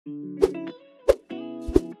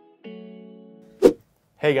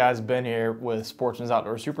Hey guys, Ben here with Sportsman's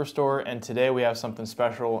Outdoor Superstore, and today we have something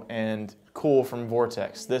special and cool from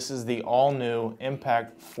Vortex. This is the all-new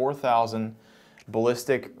Impact 4000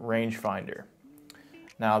 Ballistic Rangefinder.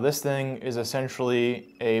 Now this thing is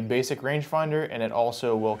essentially a basic rangefinder, and it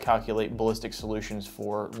also will calculate ballistic solutions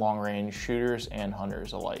for long-range shooters and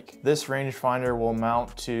hunters alike. This rangefinder will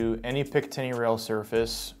mount to any picatinny rail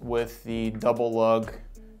surface with the double lug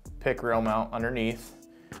pick rail mount underneath,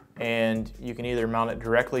 and you can either mount it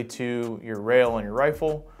directly to your rail on your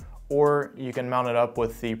rifle, or you can mount it up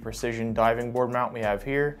with the precision diving board mount we have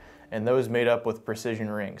here, and those made up with precision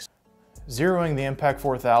rings. Zeroing the Impact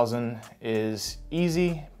 4000 is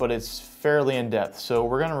easy, but it's fairly in-depth. So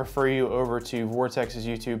we're gonna refer you over to Vortex's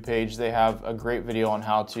YouTube page. They have a great video on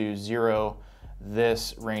how to zero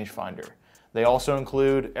this rangefinder. They also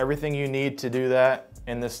include everything you need to do that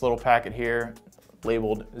in this little packet here,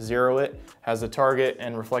 labeled Zero It, has a target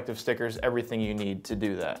and reflective stickers, everything you need to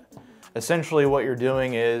do that. Essentially what you're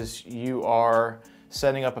doing is you are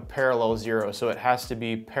setting up a parallel zero, so it has to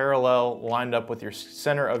be parallel, lined up with your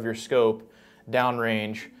center of your scope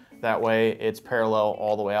downrange. That way it's parallel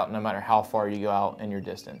all the way out, no matter how far you go out in your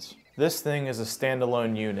distance. This thing is a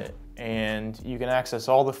standalone unit, and you can access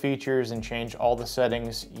all the features and change all the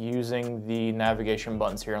settings using the navigation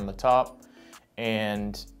buttons here on the top,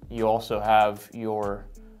 and you also have your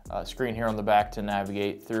screen here on the back to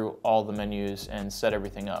navigate through all the menus and set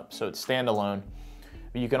everything up. So it's standalone.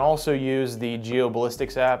 You can also use the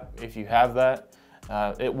GeoBallistics app if you have that.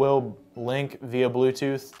 It will link via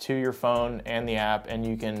Bluetooth to your phone and the app, and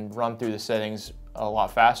you can run through the settings a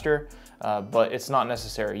lot faster, but it's not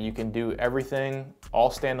necessary. You can do everything all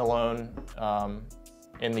standalone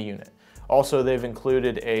in the unit. Also, they've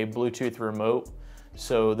included a Bluetooth remote,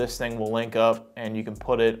 so this thing will link up and you can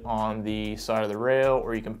put it on the side of the rail,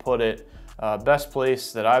 or you can put it, best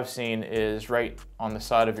place that I've seen is right on the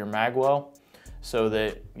side of your mag well, so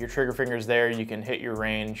that your trigger finger's there, you can hit your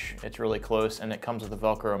range, it's really close, and it comes with a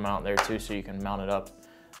Velcro mount there too, so you can mount it up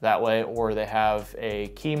that way. Or they have a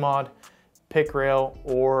key mod, pick rail,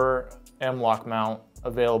 or M-lock mount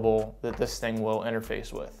available that this thing will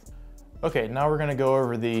interface with. Okay, now we're gonna go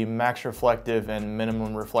over the max reflective and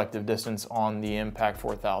minimum reflective distance on the Impact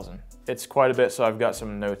 4000. It's quite a bit, so I've got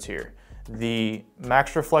some notes here. The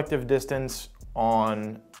max reflective distance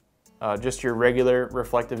on just your regular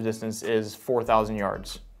reflective distance is 4,000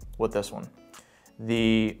 yards with this one.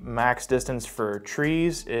 The max distance for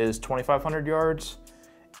trees is 2,500 yards,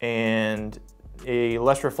 and a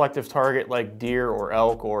less reflective target like deer or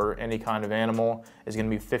elk or any kind of animal is gonna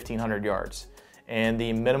be 1,500 yards. And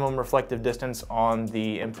the minimum reflective distance on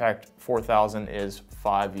the Impact 4000 is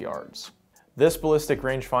 5 yards. This ballistic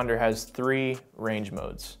rangefinder has 3 range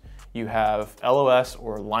modes. You have LOS,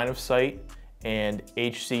 or line of sight, and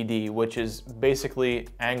HCD, which is basically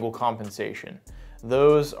angle compensation.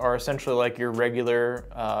 Those are essentially like your regular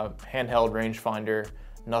handheld rangefinder,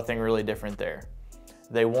 nothing really different there.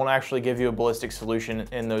 They won't actually give you a ballistic solution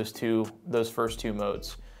in those first two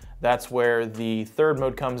modes. That's where the third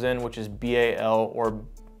mode comes in, which is BAL, or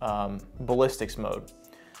ballistics mode.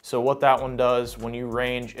 So what that one does, when you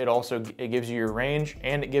range, it gives you your range,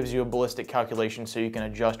 and it gives you a ballistic calculation, so you can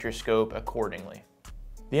adjust your scope accordingly.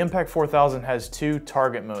 The Impact 4000 has 2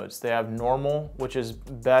 target modes. They have normal, which is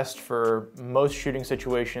best for most shooting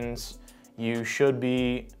situations. You should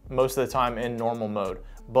be most of the time in normal mode.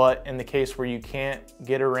 But in the case where you can't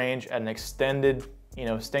get a range at an extended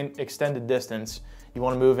distance, you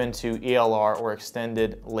want to move into ELR, or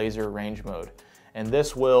extended laser range mode. And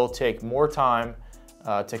this will take more time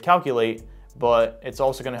to calculate, but it's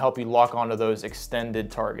also going to help you lock onto those extended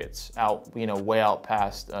targets out, way out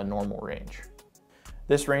past a normal range.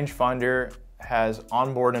 This rangefinder has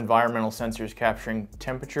onboard environmental sensors capturing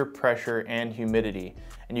temperature, pressure, and humidity,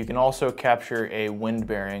 and you can also capture a wind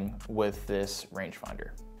bearing with this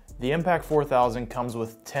rangefinder. The Impact 4000 comes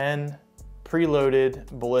with 10 preloaded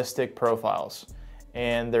ballistic profiles,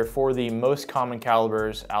 and they're for the most common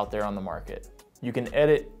calibers out there on the market. You can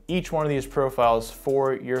edit each one of these profiles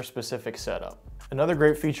for your specific setup. Another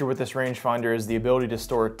great feature with this rangefinder is the ability to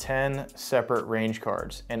store 10 separate range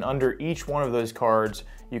cards, and under each one of those cards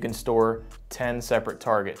you can store 10 separate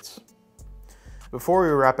targets. Before we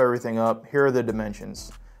wrap everything up, here are the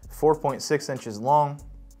dimensions: 4.6 inches long,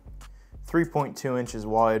 3.2 inches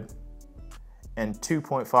wide, and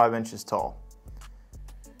 2.5 inches tall.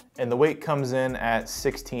 And the weight comes in at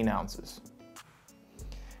 16 ounces.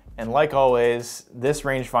 And like always, this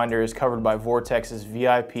rangefinder is covered by Vortex's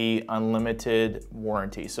VIP unlimited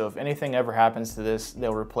warranty. So if anything ever happens to this,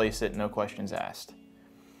 they'll replace it, no questions asked.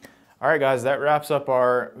 All right, guys, that wraps up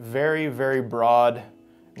our very, very broad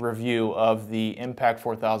review of the Impact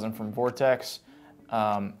 4000 from Vortex.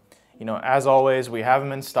 You know, as always, we have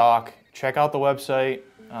them in stock. Check out the website.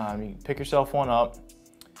 You can pick yourself one up.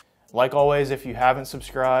 Like always, if you haven't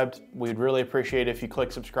subscribed, we'd really appreciate it if you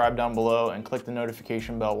click subscribe down below and click the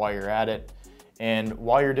notification bell while you're at it. And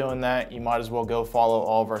while you're doing that, you might as well go follow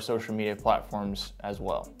all of our social media platforms as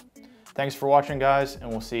well. Thanks for watching, guys, and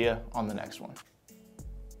we'll see you on the next one.